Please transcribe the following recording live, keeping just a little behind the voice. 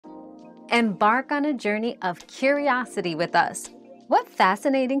Embark on a journey of curiosity with us. What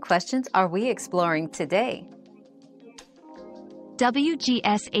fascinating questions are we exploring today?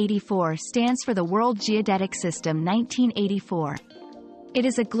 WGS 84 stands for the World Geodetic System 1984. It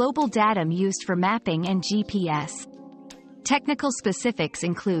is a global datum used for mapping and GPS. Technical specifics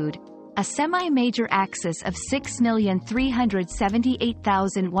include a semi-major axis of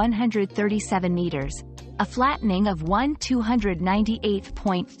 6,378,137 meters, a flattening of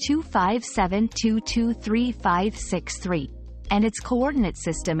 1,298.257223563, and its coordinate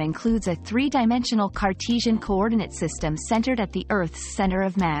system includes a three-dimensional Cartesian coordinate system centered at the Earth's center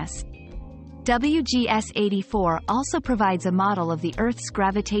of mass. WGS 84 also provides a model of the Earth's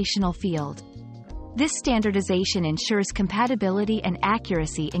gravitational field. This standardization ensures compatibility and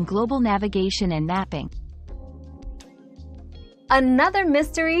accuracy in global navigation and mapping. Another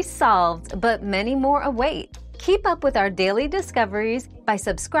mystery solved, but many more await. Keep up with our daily discoveries by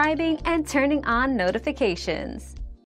subscribing and turning on notifications.